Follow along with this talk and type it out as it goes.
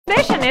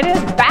superstition, it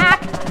is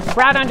back.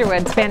 Brad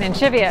Underwood's been in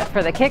Cheviot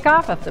for the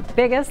kickoff of the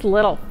biggest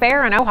little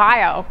fair in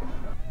Ohio.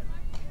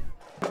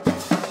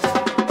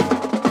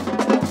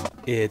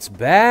 It's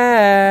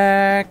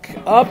back.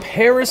 Up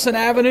Harrison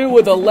Avenue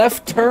with a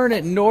left turn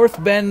at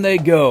North Bend they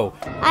go.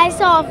 I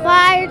saw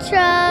fire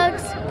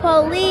trucks,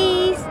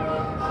 police,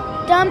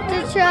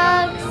 dumpster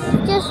trucks.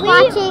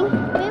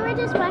 We were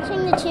just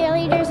watching the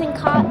cheerleaders and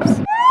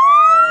cops.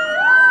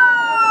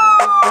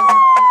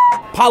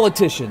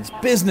 Politicians,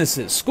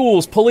 businesses,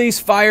 schools, police,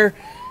 fire.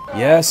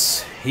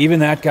 Yes, even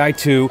that guy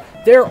too.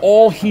 They're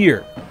all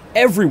here.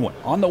 Everyone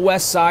on the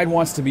west side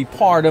wants to be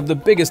part of the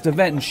biggest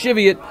event in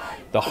Cheviot,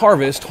 the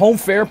Harvest Home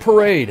Fair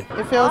Parade.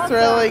 It feels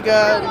really good,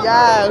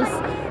 yes.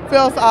 It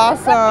feels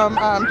awesome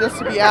just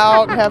to be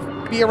out,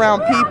 be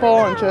around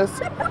people and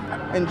just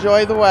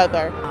enjoy the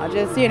weather.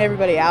 Just seeing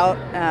everybody out,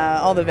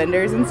 all the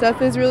vendors and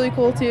stuff is really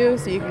cool too,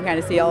 so you can kind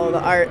of see all of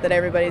the art that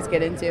everybody's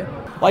getting into.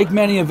 Like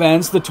many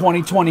events, the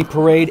 2020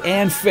 parade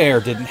and fair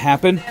didn't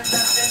happen.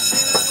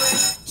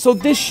 So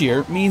this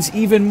year means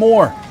even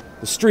more.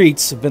 The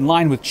streets have been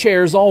lined with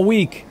chairs all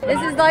week.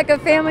 This is like a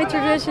family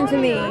tradition to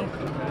me,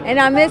 and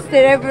I missed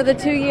it over the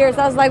 2 years.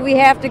 I was like, we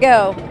have to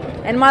go.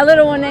 And my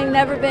little one ain't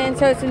never been,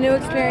 so it's a new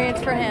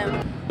experience for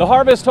him. The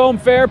Harvest Home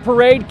Fair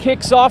Parade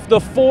kicks off the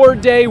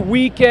 4-day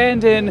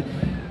weekend, and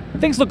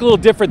things look a little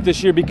different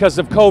this year because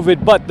of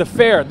COVID, but the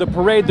fair, the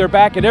parade, they're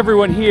back, and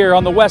everyone here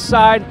on the west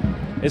side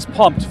is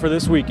pumped for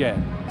this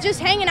weekend. Just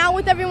hanging out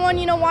with everyone,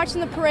 you know, watching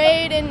the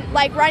parade and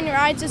like riding your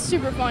rides is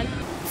super fun.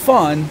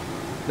 Fun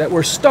that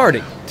we're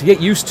starting to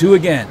get used to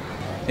again.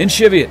 In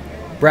Cheviot,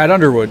 Brad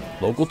Underwood,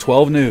 Local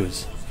 12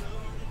 News.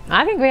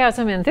 I think we have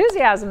some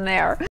enthusiasm there.